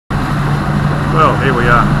Well, here we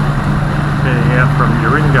are, heading out from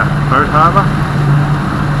Yaringa Boat Harbour.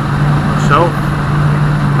 Myself,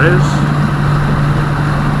 Les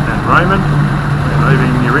and Raymond. We're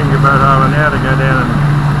leaving Yaringa Boat Harbour now to go down and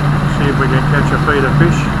see if we can catch a feed of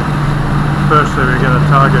fish. Firstly we're going to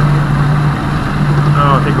target,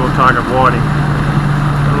 I think we'll target whiting.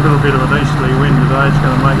 A little bit of an easterly wind today, it's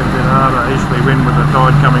going to make it a bit harder. Easterly wind with the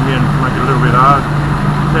tide coming in, make it a little bit hard.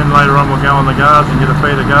 Then later on we'll go on the gars and get a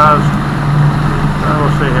feed of gars. So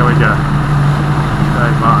we'll see how we go.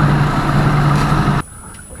 Okay, bye.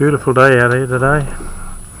 Beautiful day out here today.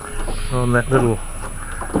 On that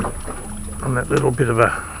little bit of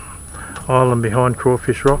a island behind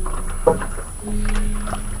Crawfish Rock.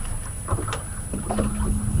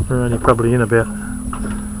 We're only probably in about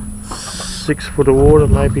 6 foot of water,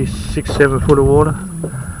 maybe 6-7 foot of water.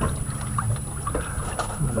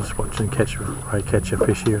 I'll just watch and catch a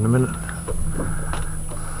fish here in a minute.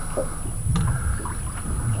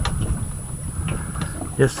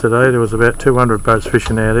 Yesterday there was about 200 boats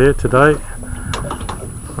fishing out here. Today,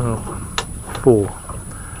 well, 4.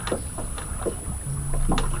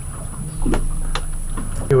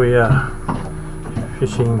 Here we are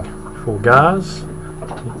fishing for gars.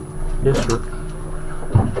 Yes,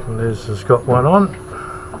 Les has got one on.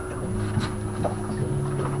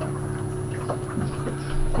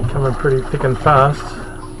 Coming pretty thick and fast.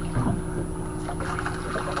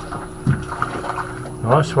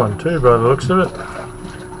 Nice one too by the looks of it.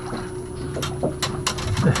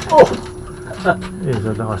 Oh! He's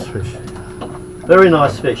a nice fish. Very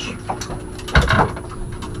nice fish.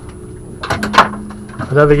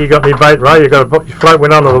 I don't think you got any bait, Ray. You got your float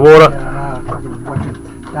went under the water. Yeah, I can watch it.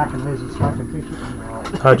 Duck and Les is smoking fish.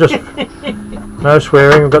 Just no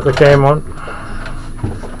swearing. We've got the cam on.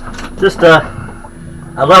 Just a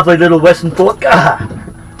lovely little Western Port gar.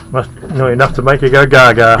 Must not enough to make you go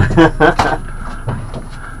gaga.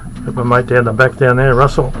 Got my mate down the back down there,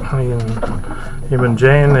 Russell. Him and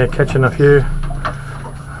Jan, they're catching a few.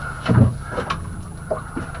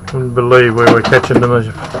 Couldn't believe we were catching them. As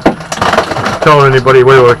told anybody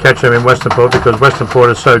we were catching them in Western Port, because Western Port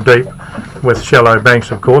is so deep with shallow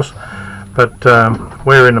banks, of course. But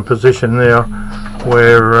we're in a position now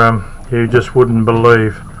where you just wouldn't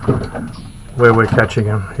believe where we're catching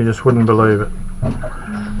them. You just wouldn't believe it.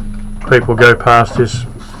 People go past this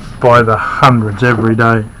by the hundreds every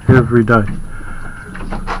day.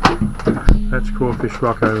 That's Crawfish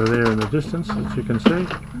Rock over there in the distance, as you can see.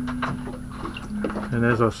 And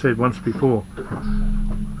as I said once before,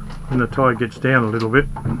 when the tide gets down a little bit,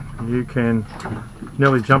 you can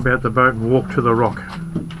nearly jump out the boat and walk to the rock.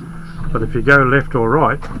 But if you go left or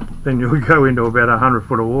right, then you'll go into about 100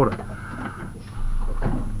 foot of water.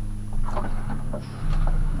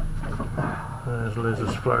 There's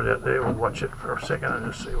Liz's float out there. We'll watch it for a second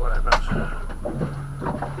and just see what happens.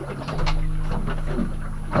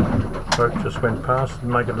 Boat just went past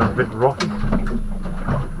and make it a bit rocky.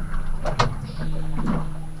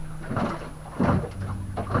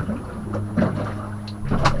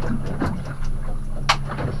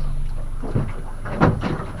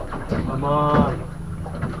 Come on.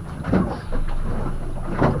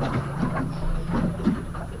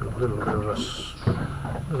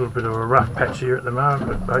 A little bit of a rough patch here at the moment,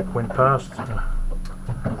 but boat went past,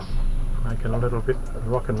 making a little bit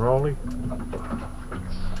rock and rolly.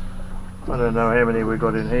 I don't know how many we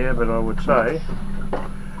got in here, but I would say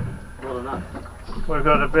Well enough. we've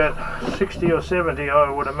got about 60 or 70, I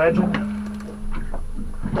would imagine.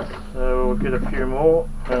 So we'll get a few more,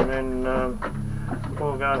 and then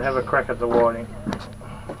we'll go and have a crack at the whiting.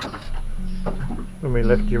 When we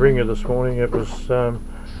left Yaringa this morning, it was a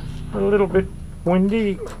little bit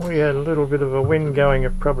windy. We had a little bit of a wind going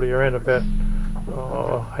at probably around about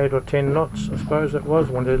 8 or 10 knots, I suppose it was.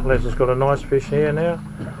 Les has got a nice fish here now.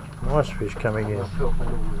 Nice fish coming in.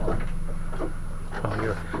 Oh,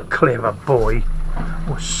 you're a clever boy.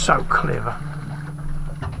 Oh, so clever.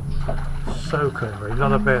 So clever. He's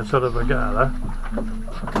not a bad sort of a guy though.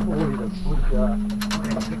 Oh, he's a good guy.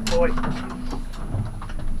 Big boy.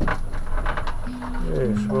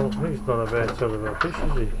 Yes, well, he's not a bad sort of a fish,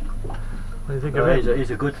 is he? What do you think of him?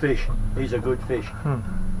 He's a good fish. He's a good fish.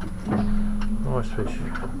 Nice fish.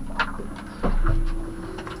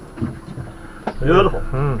 Beautiful.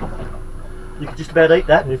 You could just about eat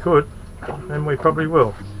that. You could, and we probably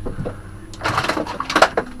will.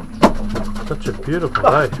 Such a beautiful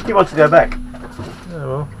day. He wants to go back. Yeah,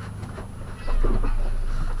 well.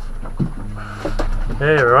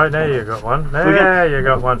 Yeah, right, now you got one. There you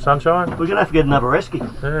got one, sunshine. We're going to have to get another rescue.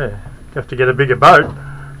 Yeah, you have to get a bigger boat.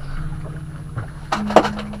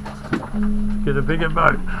 Get a bigger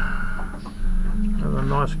boat. Another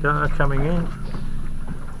nice gar coming in.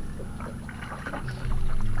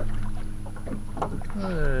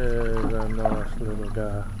 There's a nice little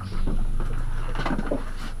gar.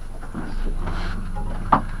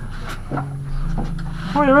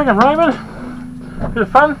 What do you reckon, Raymond? Bit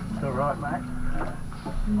of fun? Alright, mate.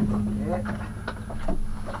 Yeah.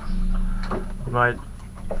 Mate,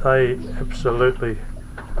 they absolutely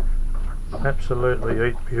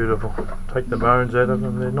eat beautiful. Take the bones out of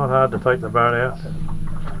them. They're not hard to take the bone out.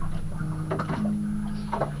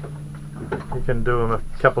 You can do them a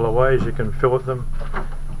couple of ways. You can fillet them.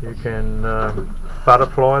 You can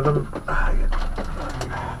butterfly them.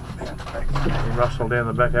 You rustle down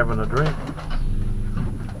the back having a drink.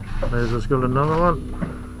 There's just got another one.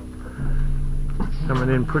 Coming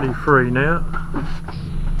in pretty free now.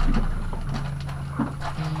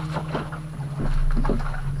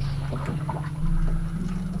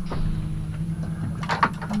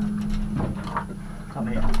 Come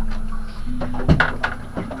here.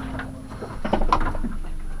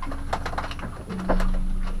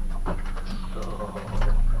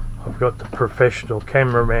 I've got the professional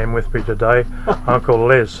cameraman with me today, Uncle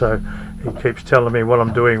Les, so he keeps telling me what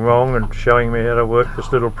I'm doing wrong and showing me how to work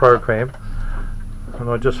this little program. And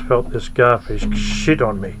I just felt this garfish shit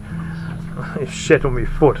on me. He shit on my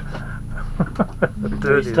foot.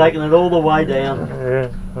 He's taking it all the way down. Yeah.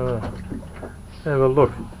 Oh. Have a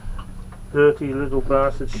look. Dirty little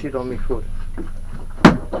bastard shit on my foot.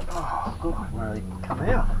 Oh, God, where they come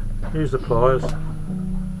out? Use the pliers.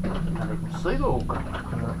 Can't even see the hook.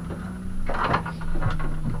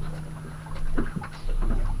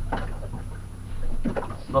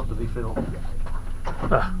 Not to be filmed.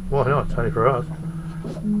 Ah, why not? It's only for us.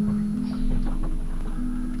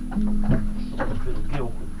 Through the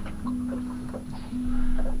gill.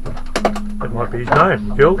 That might be his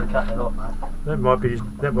name, Gil. Cut that off, mate. That might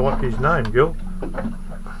be his name, Gil.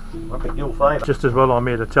 Might be gill favour. Just as well I'm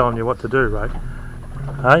here to telling you what to do, Ray.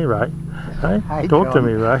 Hey, Ray. Hey, Hey, talk to John.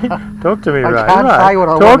 me, Ray. Talk to me, Ray. I can't Ray. say what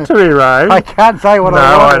I Talk want to me, Ray. I can't say what No, I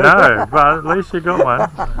I want. know, but at least you got one.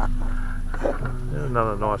 There's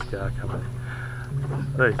another nice gar coming.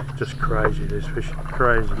 These are just crazy, these fish.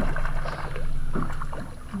 Crazy.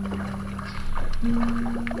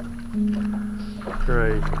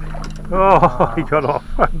 Crazy. Oh, he got off.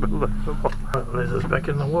 Unbelievable. Les is back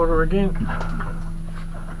in the water again.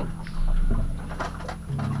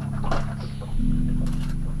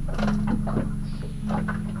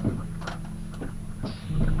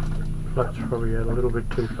 Float's probably out a little bit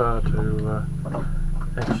too far to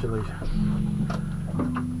actually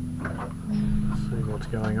see what's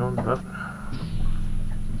going on, but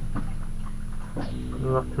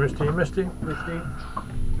look, missed him. Misty?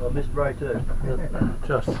 I missed Ray too.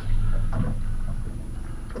 Just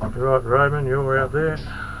right, Raymond, you're out there,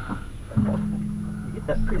 You get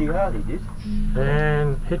that pretty hard, he did.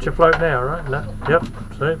 and hit your float now, right? No, yep.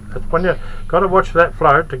 See, that's when you got to watch that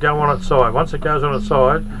float to go on its side. Once it goes on its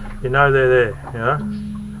side, you know they're there. You know.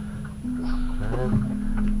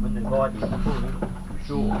 And When they bite, you can pull them, for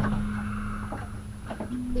sure.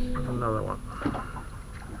 another one.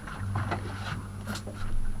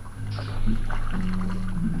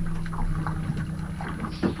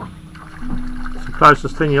 It's the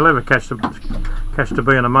closest thing you'll ever catch to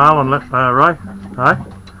being a marlin, Ray. Hey?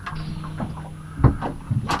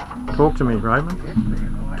 Talk to me,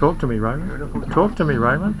 Raymond. Talk to me, Raymond. Talk to me,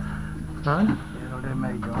 Raymond. Hey? It'll do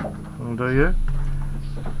me, John. Will do you?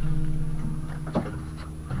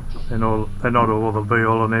 They're not all the be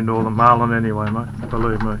all and end all the marlin anyway, mate.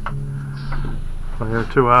 Believe me. They're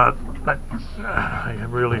too hard. They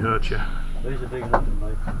really hurt you. These are big enough for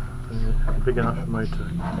me. Yeah, big enough for me too.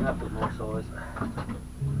 Enough of my size.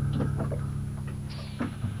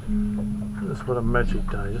 Just what a magic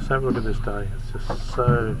day. Just have a look at this day. It's just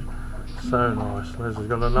so nice. Les has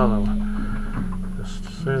got another one. Just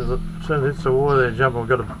as soon as it hits the water, they're jumping.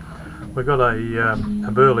 We've got a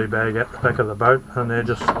burley bag at the back of the boat, and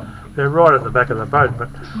they're right at the back of the boat. But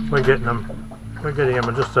we're getting them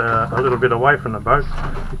just a little bit away from the boat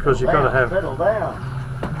because you've got to have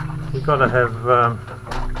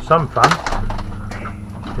some fun.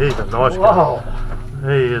 He's a nice guy.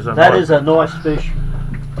 He is a That is a nice fish.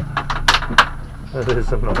 That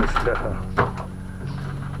is a nice guy.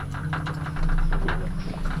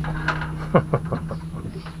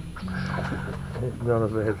 He's not a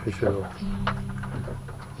bad fish at all.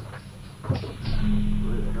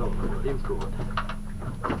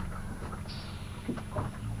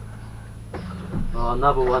 Oh,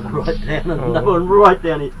 another one right down, another one right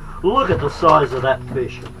down here. Look at the size of that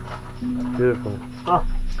fish. Beautiful. Oh.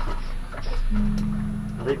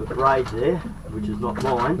 I think the braid's there, which is not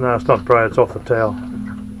mine. No, it's not braid, it's off the towel.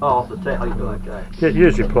 Oh, off the towel, okay.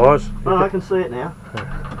 Use your pliers. Oh, I can see it now.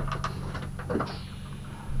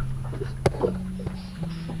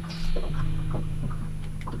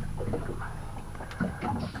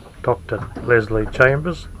 Dr. Leslie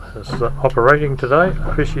Chambers is operating today,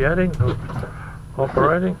 officiating,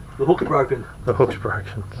 operating. The hook's broken. The hook's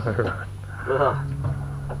broken. Alright.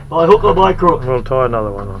 By hook or by crook? We'll tie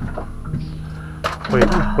another one on.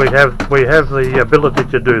 We have the ability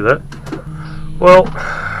to do that. Well,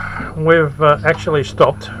 we've actually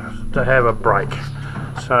stopped to have a break.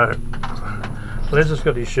 So Les has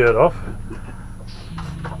got his shirt off.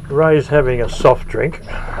 Ray's having a soft drink.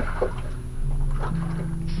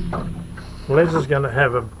 Les is going to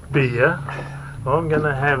have a beer. I'm going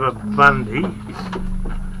to have a Bundy.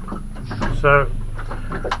 So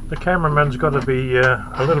the cameraman's got to be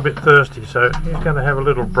a little bit thirsty, so he's going to have a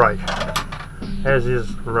little break, as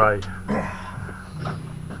is Ray.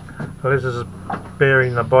 Les is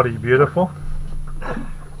bearing the body beautiful.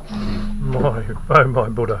 Oh my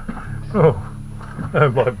Buddha. Oh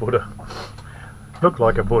my Buddha. Look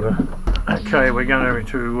like a Buddha. Okay, we're going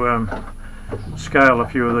to scale a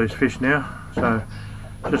few of these fish now. So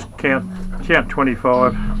just count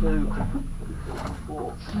 25. 2,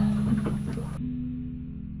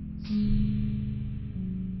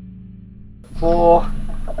 4.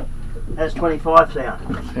 That's 25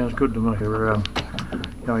 sound. Sounds good to me. We're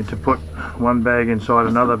going to put one bag inside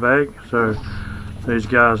another bag so these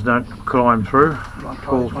guards don't climb through,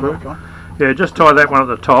 fall through. Yeah, just tie that one at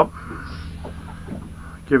the top.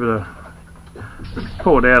 Give it a,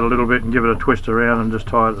 pull it out a little bit and give it a twist around and just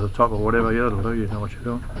tie it at the top or whatever. Yeah, that'll do. You know what you're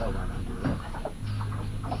doing.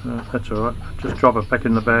 That's alright. Just drop it back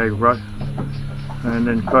in the bag, right? And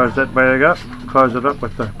then close that bag up. Close it up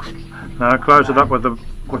with the. No, close it up with the.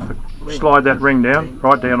 Slide that ring down,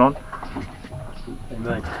 right down on.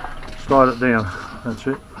 Slide it down. That's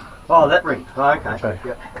it. Oh, that ring. Oh, okay.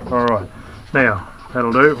 Yep. Alright. Now,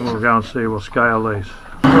 that'll do. We'll go and see. We'll scale these.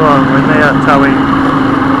 Right, we're now towing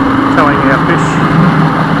our fish.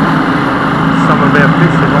 Some of our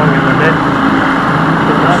fish along in the net.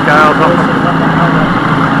 Put the scales off them.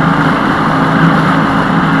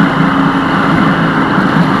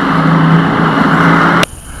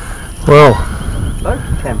 Well, both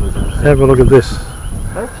cameras are set. Have a look at this.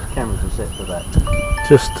 Both cameras are set for that.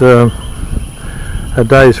 Just a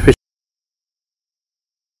day's fish.